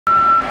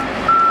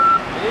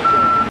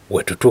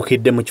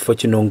Wetutuukidde mu kifo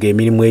kino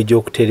ng'emirimu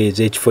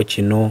egy'okutereeza ekifo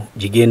kino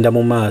gigenda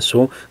mu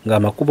maaso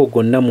ng'amakubo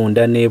gonna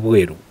munda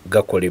n'ebweru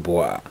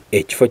gakolebwa.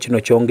 Ekifo kino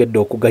kyongedde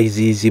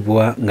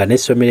okugayiziyizibwa nga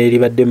n'essomero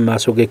eribadde mu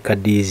maaso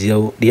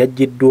g'ekkaddiyizo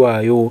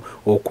lyaggiddwayo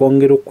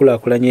okwongera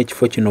okukulaakulanya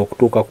ekifo kino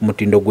okutuuka ku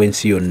mutindo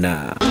gw'ensi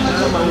yonna.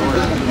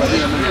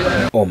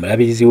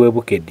 Omulabirizi w'e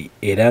Bukedde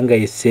era nga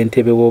ye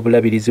ssentebe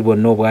w'obulabirizi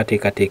bwonna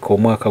obwateekateeka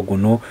omwaka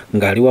guno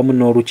ng'ali wamu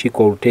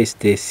n'olukiiko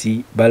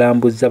oluteesiteesi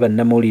balambuzza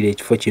bannamawulire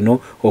ekifo kino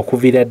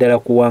okuviira ddala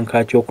ku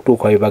wankaaki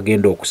okutuuka we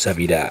bagenda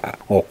okusabira.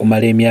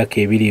 Okumala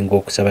emyaka 2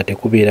 ng'okusaba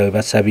tekubeera we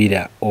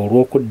basabira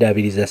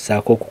olw'okuddaabiriza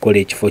ssaako okukola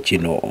ekifo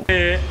kino.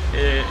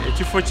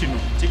 Ekifo kino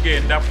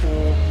kigenda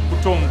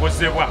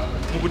kutongozebwa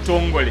mu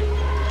butongole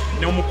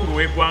n'omukulu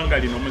w'eggwanga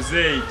lino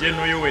Muzeeyi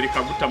General Yoweri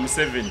Kaguta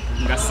Museveni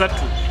nga 3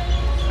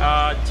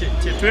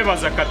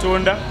 twebaza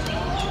Katonda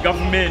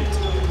gavumenti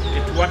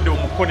etuwadde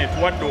omukono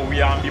etuwadde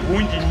obuyambi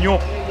bungi nnyo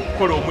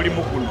okukola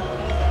omulimu guno.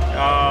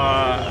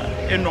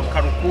 Eno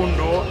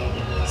Karukundo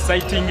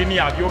sighting ni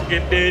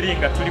abyogedde eri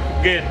nga tuli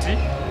ku geeti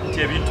nti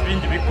ebintu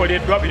bingi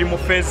bikoleddwa biri mu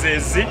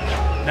phases,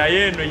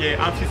 naye eno ye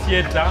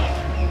amphitheater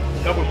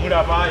nga bwe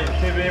mulaba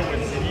entebe we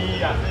ziri.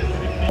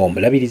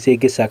 Omulabirizi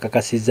Egesa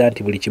akakasizza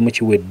nti buli kimu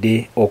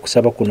kiwedde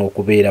okusaba kuno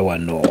okubeera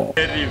wano.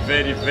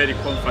 Very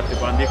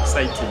comfortable and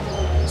exciting.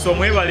 So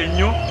mwebale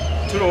nnyo,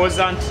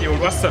 tulowooza nti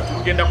olwasatu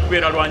lugenda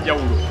kubeera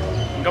lwanjawulo.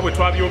 Nga bwe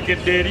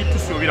twabyogedde eri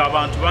tusuubira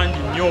abantu bangi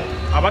nnyo,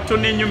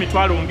 abatono ennyo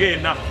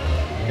 40,000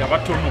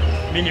 abatono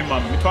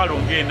minimum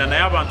 40,000,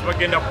 naye abantu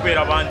bagenda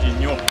kubeera bangi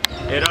nnyo.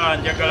 Era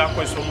njagala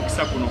kwesa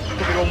omukisa guno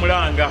okukubira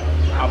omulanga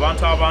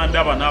abantu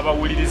abandaba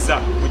n'abawuliriza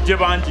mujje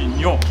bangi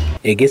nnyo.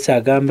 Egesa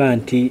agamba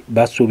nti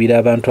basuubira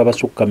abantu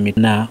abasukka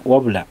 4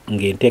 wabula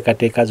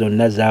ng'enteekateeka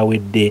zonna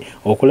zaawedde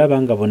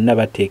okulaba nga bonna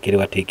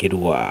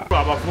bateekerwateekerwa.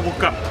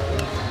 Abavubuka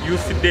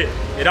Youth Day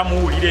era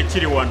muwulira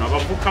ekiri wano,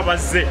 abavubuka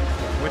bazze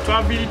bwe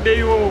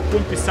twaviiriddeyo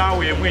kumpi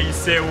ssaawa emu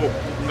eyiseewo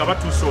nga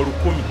batuuse 1000.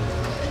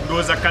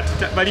 Ndowooza kati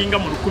balinga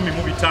mu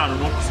 1,500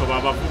 n'okusoba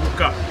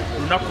abavubuka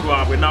lunaku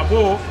lwabwe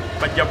nabo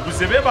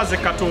bajaguze beebaze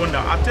Katonda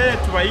ate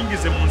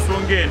tubayingize mu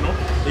nsonga eno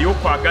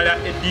ey'okwagala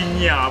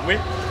eddiini yaabwe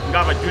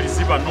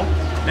ng'abajulizi bano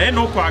naye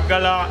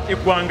n'okwagala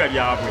eggwanga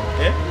lyabwe.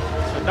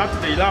 So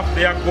that they love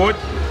their God,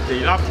 they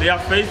love their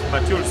faith,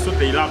 but also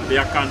they love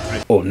their country.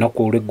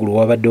 Olunaku olw'eggulu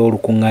wabaddewo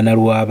olukuŋŋaana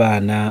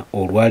lw'abaana,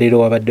 olwaleero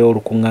wabaddewo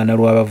olukuŋŋaana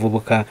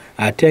lw'abavubuka,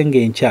 ate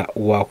ng'enkya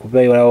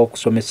waakubeerawo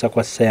okusomesa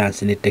kwa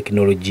sayansi ne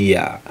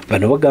tekinologiya.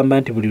 Bano bagamba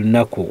nti buli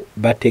lunaku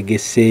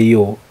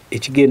bategeseeyo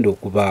ekigenda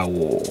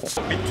okubaawo.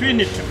 Between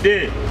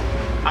today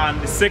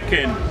and the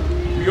second,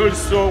 we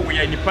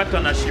are in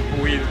partnership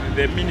with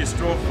the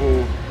Ministry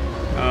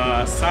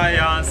of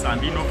Science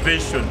and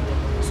Innovation,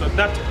 so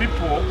that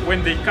people,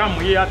 when they come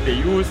here, the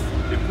youth,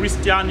 the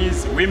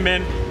Christians,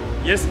 women,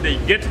 yes, they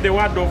get the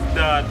word of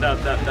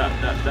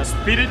the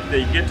spirit,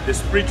 they get the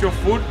spiritual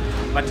food,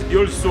 but they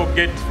also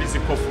get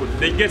physical food.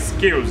 They get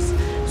skills.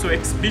 So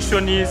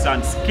exhibitions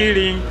and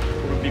skilling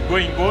will be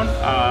going on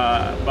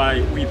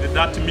with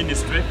that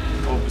Ministry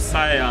of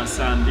Science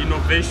and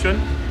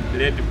Innovation,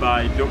 led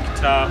by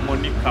Dr.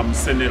 Monica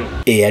Musenero.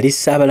 Eyali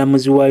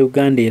Ssaabalamuzi wa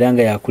Uganda era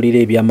nga yakulira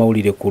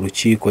ebyamawulire ku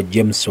lukiiko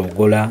James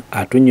Ogola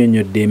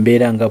atunnyonnyodde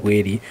embeera nga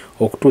bweri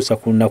okutuusa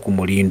ku lunaku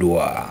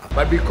mulindwa.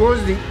 But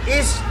because the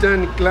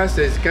Eastern class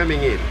is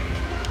coming in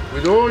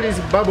with all this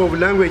bubble of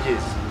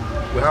languages,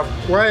 we have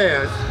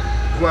choirs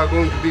who are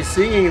going to be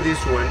singing this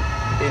one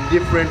in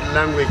different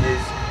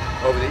languages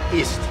of the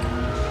East.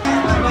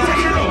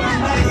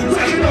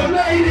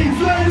 Ladies,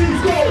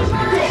 go!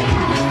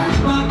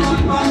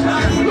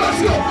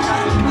 Let's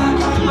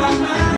go!